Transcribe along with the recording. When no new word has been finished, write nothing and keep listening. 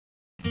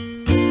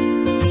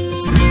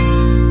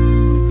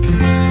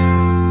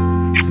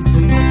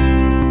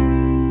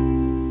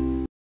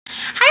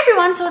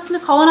everyone, so it's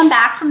Nicole and I'm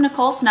back from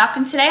Nicole's Nook,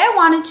 and today I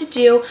wanted to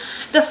do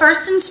the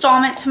first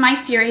installment to my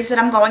series that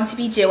I'm going to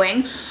be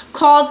doing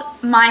called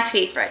My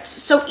Favorites.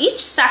 So each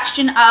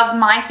section of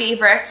My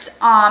Favorites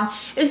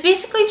is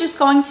basically just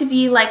going to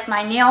be like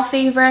my nail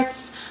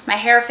favorites, my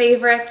hair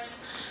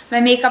favorites, my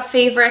makeup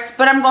favorites,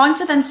 but I'm going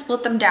to then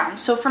split them down.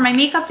 So for my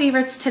makeup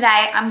favorites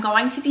today, I'm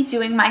going to be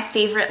doing my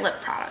favorite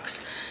lip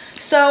products.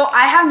 So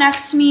I have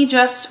next to me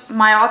just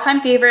my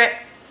all-time favorite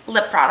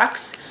lip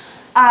products.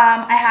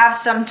 I have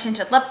some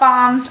tinted lip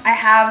balms, I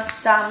have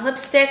some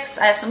lipsticks,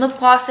 I have some lip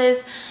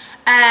glosses,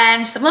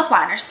 and some lip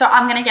liners. So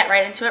I'm gonna get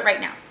right into it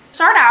right now. To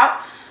start out,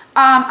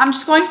 I'm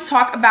just going to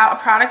talk about a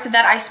product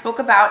that I spoke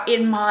about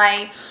in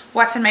my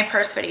What's in My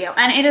Purse video,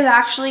 and it is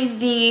actually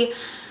the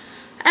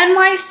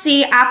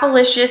NYC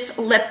Applelicious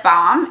Lip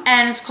Balm,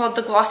 and it's called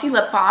the Glossy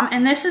Lip Balm,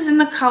 and this is in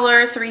the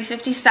color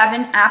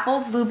 357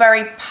 Apple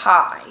Blueberry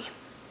Pie.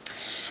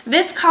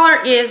 This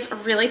color is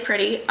really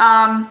pretty.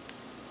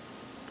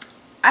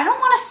 I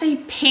don't want to say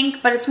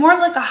pink, but it's more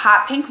like a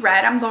hot pink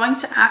red. I'm going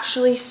to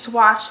actually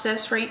swatch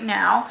this right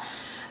now.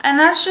 And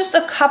that's just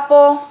a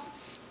couple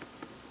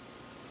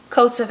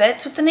coats of it.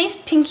 So it's a nice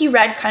pinky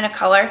red kind of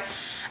color.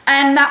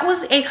 And that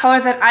was a color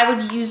that I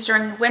would use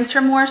during the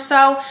winter more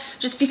so,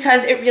 just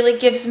because it really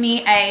gives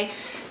me a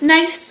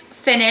nice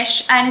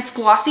finish and it's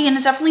glossy and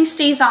it definitely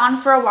stays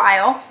on for a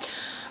while.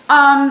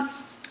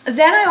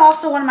 Then I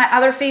also, one of my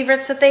other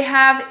favorites that they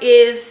have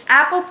is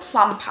Apple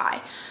Plum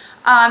Pie.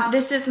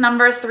 This is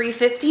number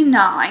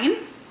 359,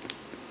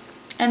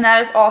 and that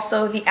is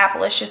also the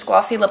Applelicious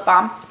Glossy Lip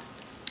Balm.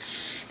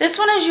 This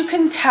one, as you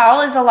can tell,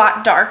 is a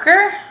lot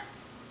darker.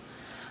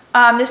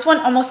 This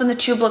one almost in the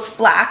tube looks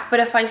black, but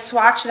if I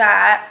swatch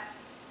that,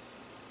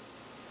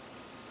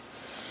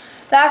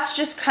 that's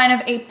just kind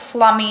of a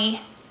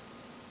plummy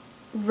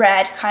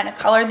red kind of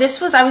color. This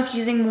was, I was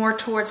using more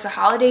towards the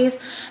holidays,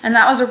 and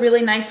that was a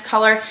really nice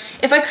color.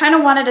 If I kind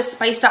of wanted to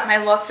spice up my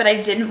look, but I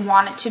didn't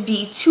want it to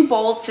be too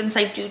bold since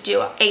I do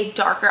a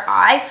darker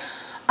eye.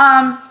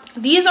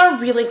 These are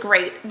really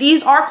great.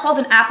 These are called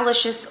an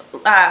Applelicious,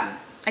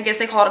 I guess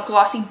they call it a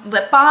glossy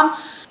lip balm.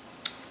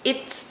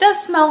 It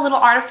does smell a little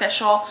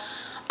artificial,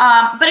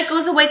 but it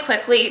goes away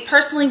quickly.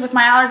 Personally, with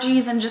my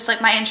allergies and just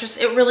like my interests,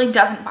 it really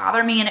doesn't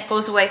bother me and it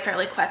goes away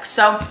fairly quick.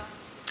 So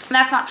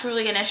that's not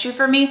truly an issue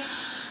for me,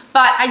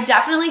 but I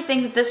definitely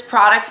think that this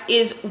product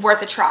is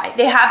worth a try.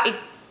 They have a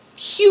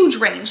huge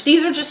range.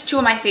 These are just two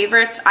of my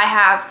favorites. I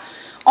have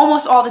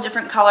almost all the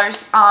different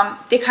colors.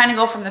 They kind of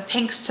go from the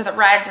pinks to the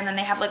reds, and then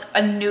they have like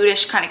a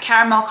nudish kind of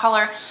caramel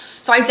color.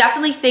 So I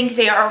definitely think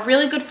they are a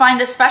really good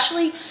find,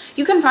 especially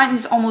you can find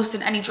these almost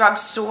in any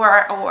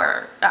drugstore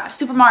or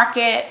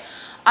supermarket,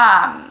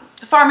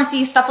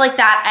 pharmacy, stuff like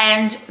that,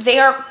 and they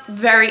are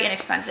very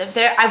inexpensive.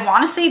 I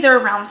want to say they're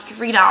around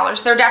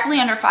 $3. They're definitely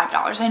under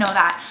 $5, I know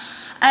that.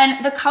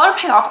 And the color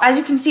payoff, as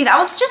you can see, that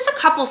was just a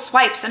couple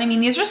swipes, and I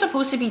mean, these are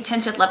supposed to be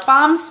tinted lip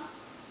balms.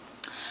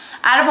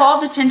 Out of all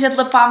the tinted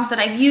lip balms that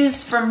I've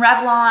used from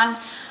Revlon,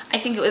 I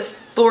think it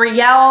was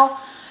L'Oreal,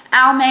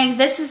 Almay,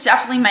 this is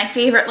definitely my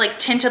favorite like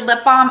tinted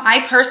lip balm.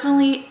 I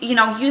personally,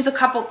 use a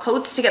couple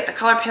coats to get the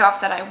color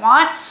payoff that I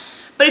want.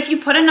 But if you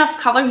put enough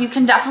color, you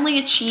can definitely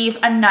achieve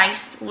a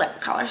nice lip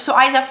color. So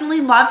I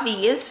definitely love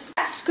these.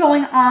 Next,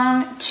 going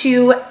on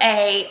to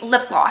a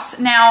lip gloss.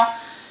 Now,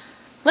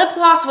 lip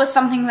gloss was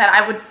something that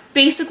I would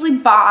basically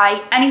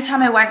buy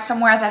anytime I went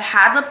somewhere that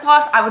had lip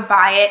gloss. I would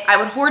buy it. I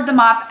would hoard them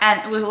up,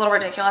 and it was a little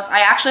ridiculous. I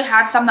actually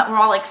had some that were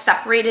all like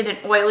separated and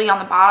oily on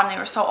the bottom. They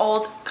were so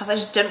old because I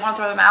just didn't want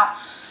to throw them out.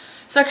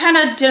 So I kind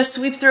of did a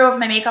sweep through of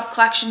my makeup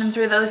collection and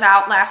threw those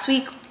out last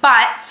week.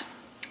 But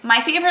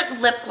my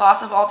favorite lip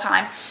gloss of all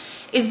time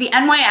is the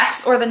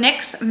NYX or the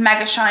NYX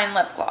Megashine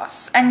lip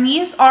gloss. And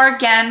these are,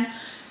 again,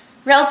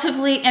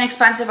 relatively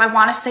inexpensive. I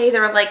want to say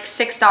they're like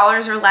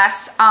 $6 or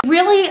less.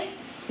 Really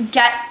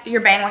get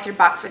your bang with your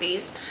buck for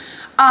these.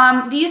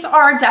 These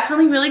are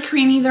definitely really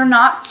creamy. They're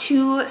not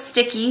too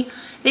sticky.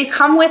 They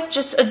come with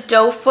just a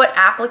doe foot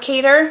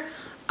applicator,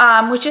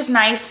 which is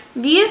nice.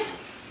 These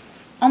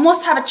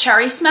almost have a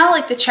cherry smell,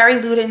 like the Cherry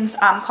Luden's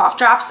cough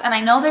drops, and I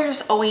know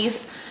there's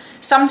always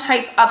some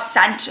type of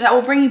scent that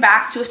will bring you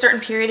back to a certain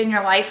period in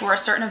your life or a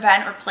certain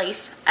event or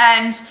place,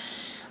 and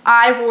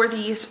I wore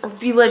these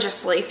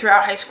religiously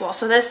throughout high school.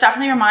 So this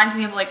definitely reminds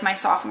me of like my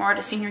sophomore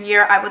to senior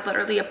year. I would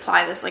literally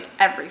apply this like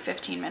every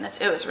 15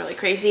 minutes. It was really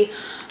crazy.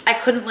 I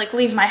couldn't like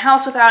leave my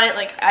house without it.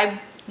 Like I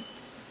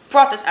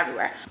brought this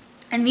everywhere.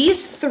 And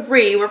these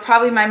three were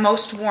probably my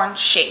most worn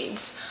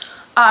shades,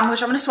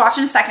 which I'm going to swatch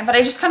in a second, but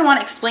I just kind of want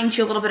to explain to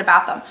you a little bit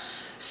about them.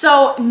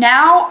 So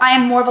now I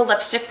am more of a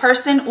lipstick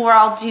person, or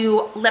I'll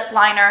do lip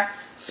liner,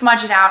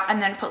 smudge it out,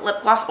 and then put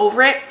lip gloss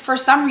over it. For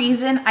some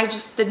reason, I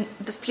just, the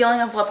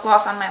feeling of lip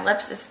gloss on my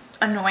lips is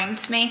annoying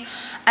to me.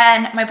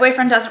 And my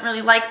boyfriend doesn't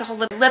really like the whole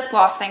lip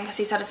gloss thing because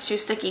he said it's too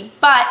sticky.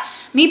 But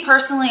me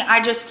personally,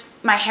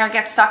 my hair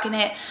gets stuck in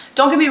it.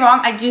 Don't get me wrong,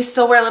 I do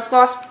still wear lip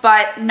gloss,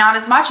 but not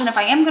as much. And if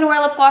I am going to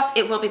wear lip gloss,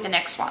 it will be the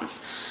NYX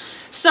ones.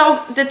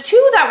 So the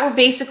two that were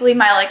basically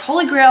my like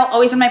holy grail,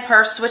 always in my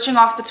purse, switching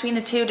off between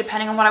the two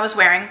depending on what I was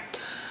wearing,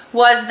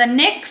 was the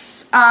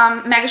NYX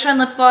Megashine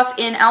Lip Gloss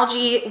in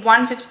LG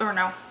 150, or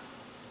no,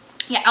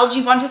 yeah, LG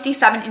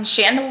 157 in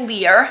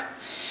Chandelier.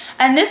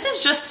 And this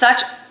is just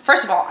such,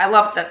 first of all, I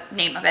love the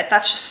name of it.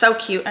 That's just so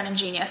cute and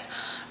ingenious.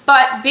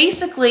 But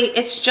basically,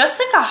 it's just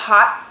like a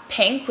hot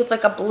pink with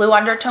like a blue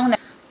undertone.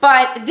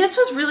 But this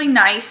was really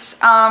nice.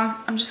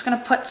 I'm just going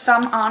to put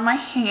some on my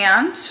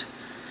hand.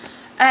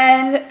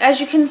 And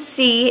as you can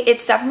see,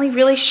 it's definitely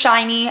really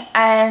shiny,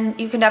 and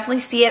you can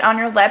definitely see it on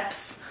your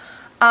lips.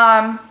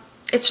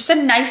 It's just a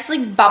nicely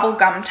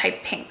bubblegum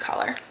type pink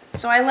color.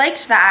 So I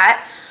liked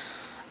that.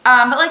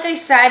 But like I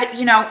said,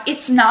 you know,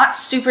 it's not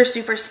super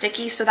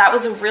sticky, so that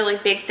was a really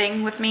big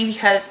thing with me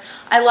because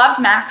I loved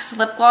MAC's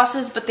lip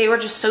glosses, but they were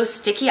just so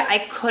sticky I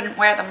couldn't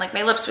wear them. Like,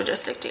 my lips would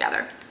just stick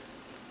together.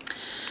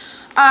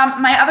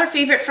 My other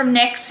favorite from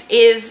NYX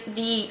is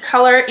the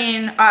color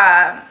in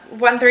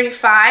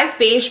 135,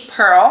 Beige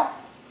Pearl.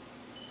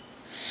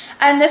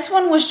 And this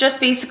one was just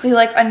basically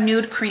like a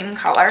nude cream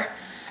color.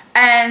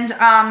 And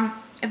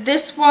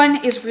this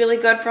one is really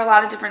good for a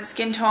lot of different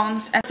skin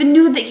tones and the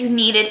nude that you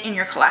needed in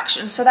your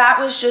collection. So that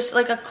was just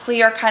like a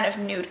clear kind of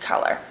nude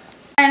color.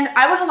 And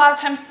I would a lot of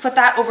times put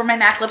that over my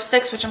MAC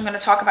lipsticks, which I'm going to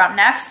talk about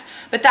next.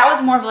 But that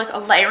was more of like a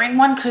layering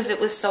one because it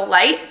was so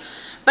light.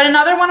 But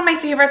another one of my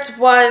favorites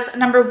was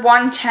number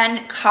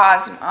 110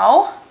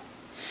 Cosmo.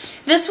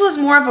 This was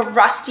more of a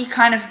rusty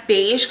kind of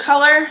beige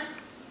color.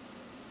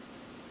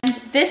 And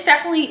this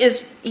definitely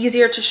is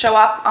easier to show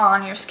up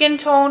on your skin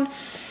tone.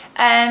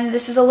 And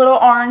this is a little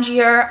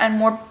orangier and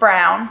more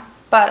brown,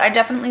 but I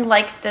definitely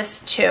liked this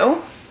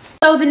too.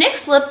 So the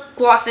NYX lip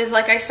glosses,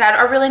 like I said,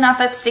 are really not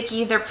that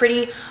sticky. They're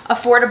pretty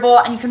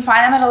affordable, and you can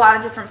find them at a lot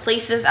of different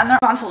places, and they're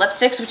onto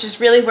lipsticks, which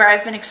is really where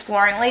I've been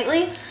exploring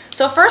lately.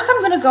 So first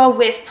I'm going to go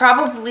with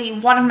probably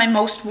one of my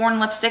most worn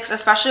lipsticks,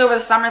 especially over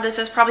the summer. This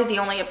is probably the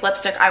only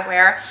lipstick I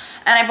wear,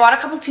 and I bought a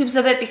couple tubes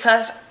of it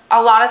because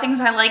a lot of things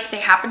I like,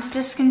 they happen to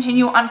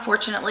discontinue,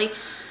 unfortunately.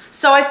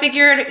 So I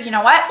figured, you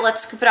know what,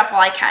 let's scoop it up while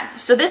I can.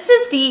 So this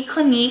is the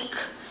Clinique,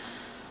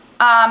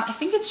 I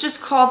think it's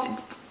just called,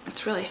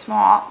 it's really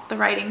small, the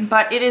writing,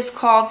 but it is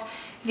called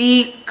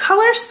the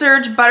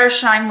ColorSurge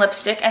Buttershine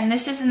Lipstick, and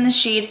this is in the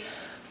shade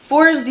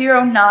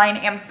 409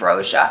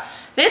 Ambrosia.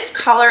 This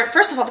color,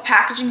 first of all, the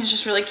packaging is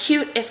just really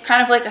cute. It's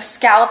kind of like a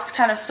scalloped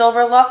kind of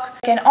silver look,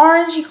 like an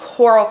orangey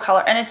coral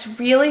color, and it's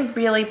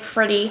really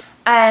pretty.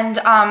 And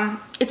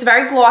it's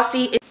very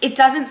glossy. It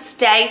doesn't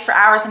stay for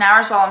hours and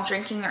hours while I'm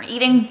drinking or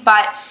eating,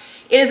 but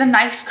it is a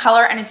nice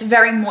color and it's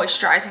very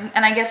moisturizing.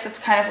 And I guess that's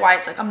kind of why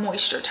it's like a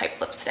moisture type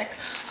lipstick.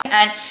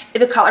 And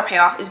the color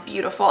payoff is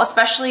beautiful,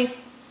 especially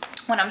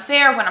when I'm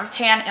fair, when I'm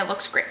tan, it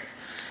looks great.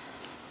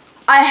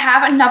 I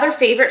have another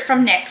favorite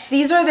from NYX.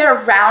 These are their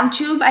round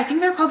tube. I think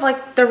they're called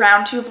like the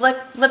round tube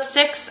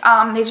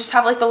lipsticks. They just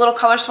have like the little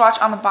color swatch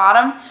on the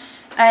bottom.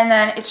 And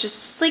then it's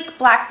just sleek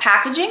black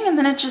packaging, and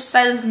then it just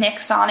says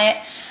NYX on it.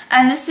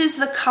 And this is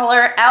the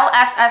color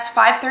LSS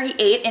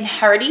 538 in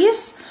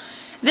Heredes.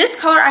 This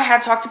color I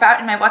had talked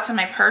about in my What's in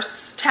My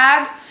Purse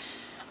tag.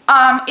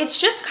 It's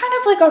just kind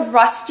of like a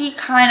rusty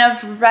kind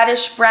of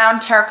reddish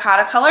brown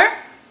terracotta color.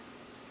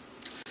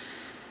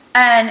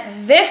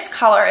 And this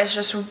color is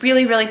just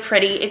really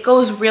pretty. It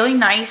goes really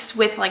nice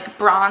with like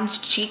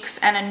bronzed cheeks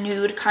and a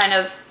nude kind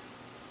of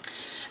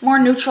more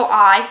neutral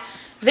eye.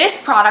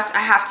 This product, I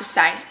have to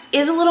say,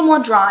 is a little more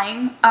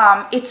drying.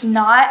 It's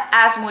not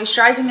as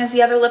moisturizing as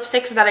the other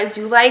lipsticks that I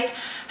do like.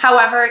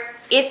 However,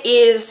 it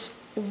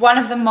is one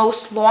of the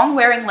most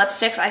long-wearing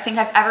lipsticks I think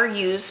I've ever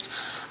used.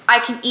 I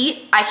can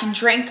eat, I can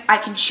drink, I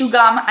can chew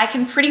gum. I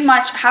can pretty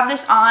much have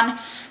this on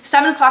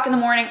 7 o'clock in the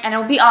morning and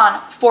it'll be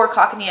on 4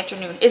 o'clock in the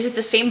afternoon. Is it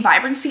the same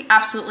vibrancy?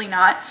 Absolutely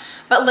not.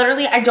 But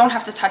literally, I don't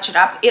have to touch it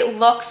up. It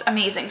looks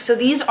amazing. So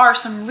these are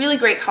some really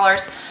great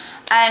colors.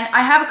 And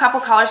I have a couple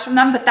colors from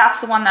them, but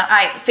that's the one that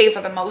I favor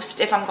the most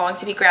if I'm going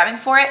to be grabbing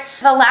for it.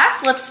 The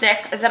last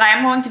lipstick that I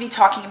am going to be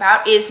talking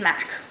about is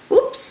MAC.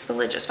 Oops, the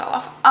lid just fell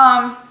off.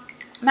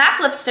 MAC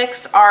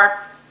lipsticks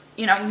are,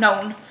 you know,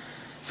 known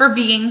for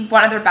being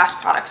one of their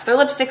best products. Their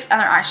lipsticks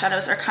and their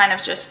eyeshadows are kind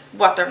of just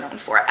what they're known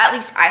for, at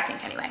least I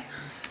think anyway.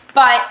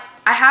 But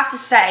I have to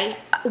say,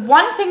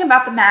 one thing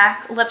about the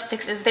MAC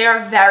lipsticks is they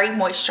are very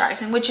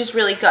moisturizing, which is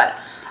really good,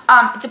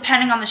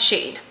 depending on the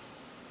shade.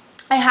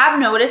 I have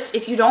noticed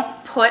if you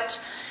don't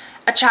put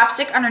a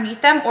chapstick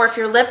underneath them, or if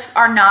your lips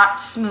are not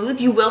smooth,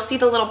 you will see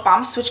the little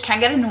bumps, which can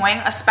get annoying,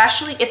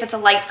 especially if it's a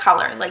light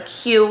color like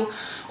Hue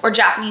or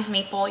Japanese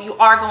Maple. You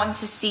are going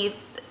to see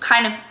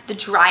kind of the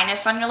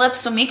dryness on your lips,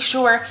 so make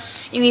sure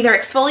you either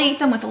exfoliate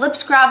them with a lip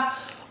scrub,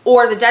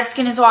 or the dead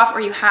skin is off, or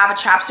you have a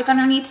chapstick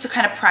underneath to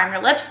kind of prime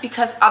your lips,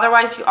 because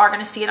otherwise you are going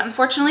to see it,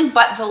 unfortunately.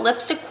 But the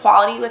lipstick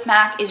quality with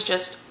MAC is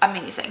just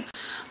amazing.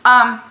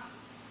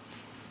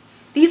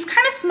 These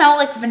kind of smell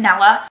like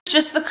vanilla,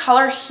 just the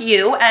color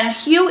Hue, and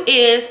Hue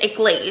is a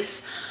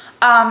glaze.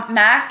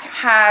 MAC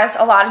has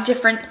a lot of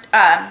different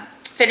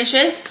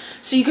finishes,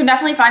 so you can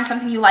definitely find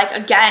something you like.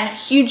 Again,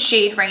 huge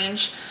shade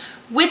range.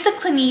 With the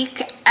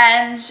Clinique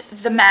and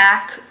the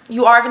MAC,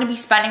 you are going to be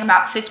spending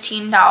about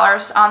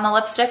 $15 on the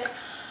lipstick,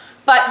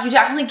 but you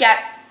definitely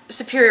get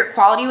superior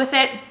quality with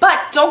it, but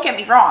don't get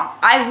me wrong,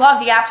 I love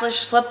the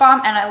Applelicious lip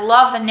balm and I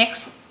love the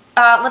NYX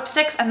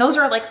lipsticks, and those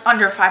are like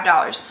under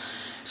 $5.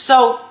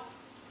 So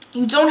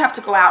you don't have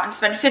to go out and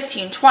spend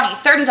 $15, $20,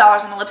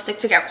 $30 on a lipstick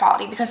to get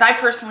quality, because I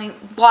personally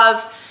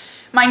love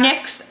my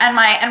NYX and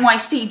my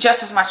NYC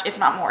just as much, if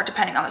not more,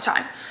 depending on the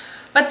time.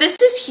 But this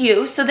is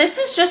Hue, so this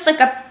is just like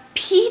a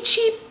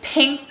peachy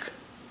pink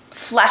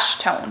flesh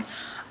tone.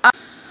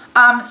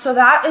 So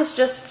that is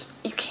just,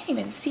 you can't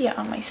even see it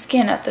on my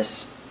skin at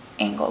this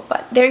angle,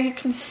 but there you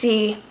can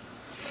see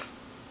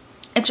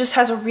it just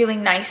has a really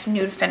nice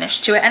nude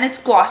finish to it, and it's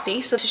glossy.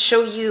 So to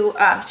show you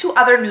two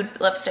other nude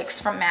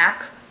lipsticks from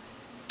MAC,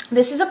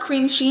 this is a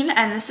cream sheen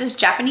and this is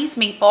Japanese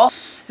maple.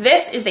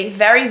 This is a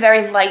very,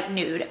 very light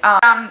nude.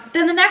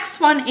 Then the next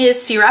one is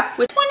Syrup,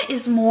 which one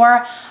is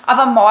more of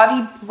a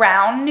mauvey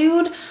brown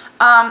nude.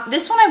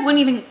 This one I wouldn't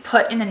even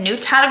put in the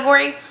nude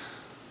category,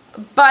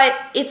 but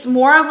it's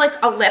more of like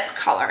a lip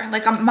color,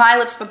 like a My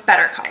Lips But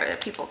Better color that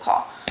people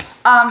call.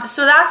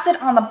 So that's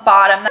it on the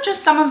bottom. That's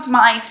just some of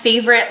my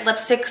favorite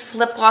lipsticks,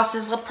 lip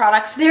glosses, lip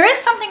products. There is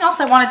something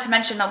else I wanted to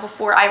mention though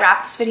before I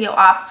wrap this video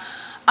up.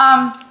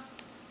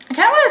 I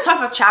kind of wanted to talk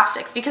about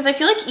chapsticks, because I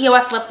feel like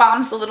EOS lip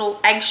balms, the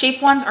little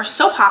egg-shaped ones, are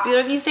so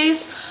popular these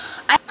days.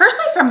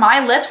 Personally, for my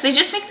lips, they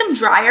just make them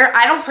drier.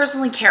 I don't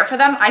personally care for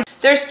them.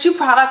 There's two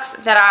products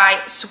that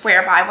I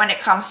swear by when it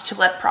comes to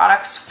lip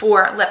products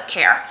for lip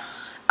care.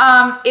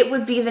 It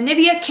would be the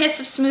Nivea Kiss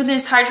of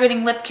Smoothness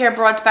Hydrating Lip Care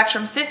Broad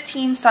Spectrum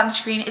 15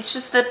 Sunscreen. It's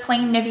just the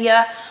plain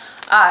Nivea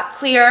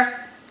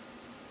clear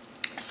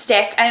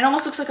stick, and it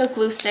almost looks like a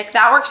glue stick.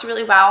 That works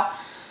really well.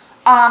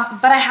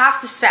 But I have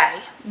to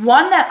say,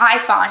 one that I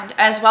find,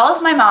 as well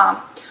as my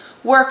mom,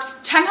 works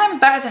 10 times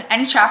better than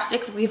any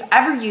chapstick that we've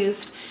ever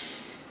used,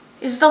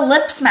 is the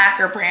Lip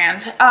Smacker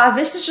brand.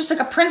 This is just like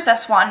a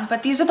princess one,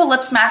 but these are the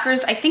Lip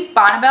Smackers. I think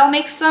Bonnabelle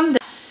makes them.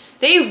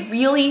 They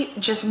really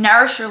just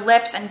nourish your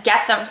lips and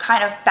get them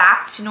kind of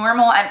back to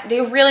normal, and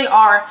they really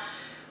are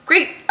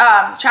great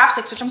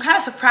chapsticks, which I'm kind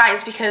of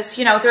surprised, because,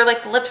 you know, they're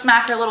like the Lip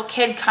Smacker little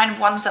kid kind of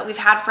ones that we've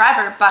had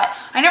forever, but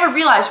I never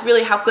realized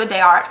really how good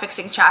they are at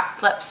fixing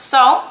chapped lips.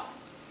 So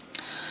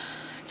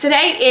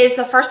today is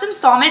the first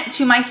installment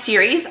to my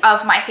series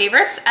of my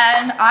favorites,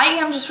 and I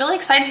am just really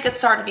excited to get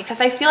started, because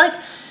I feel like,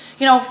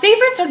 you know,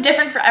 favorites are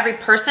different for every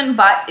person,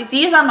 but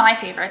these are my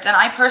favorites, and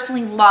I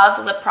personally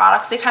love lip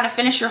products. They kind of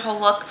finish your whole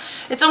look.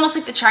 It's almost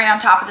like the cherry on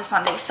top of the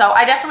sundae. So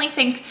I definitely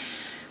think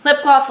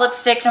lip gloss,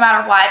 lipstick, no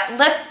matter what,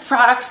 lip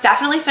products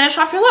definitely finish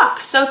off your look.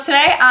 So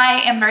today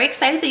I am very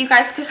excited that you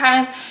guys could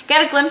kind of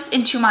get a glimpse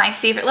into my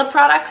favorite lip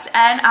products,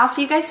 and I'll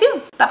see you guys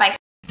soon. Bye-bye.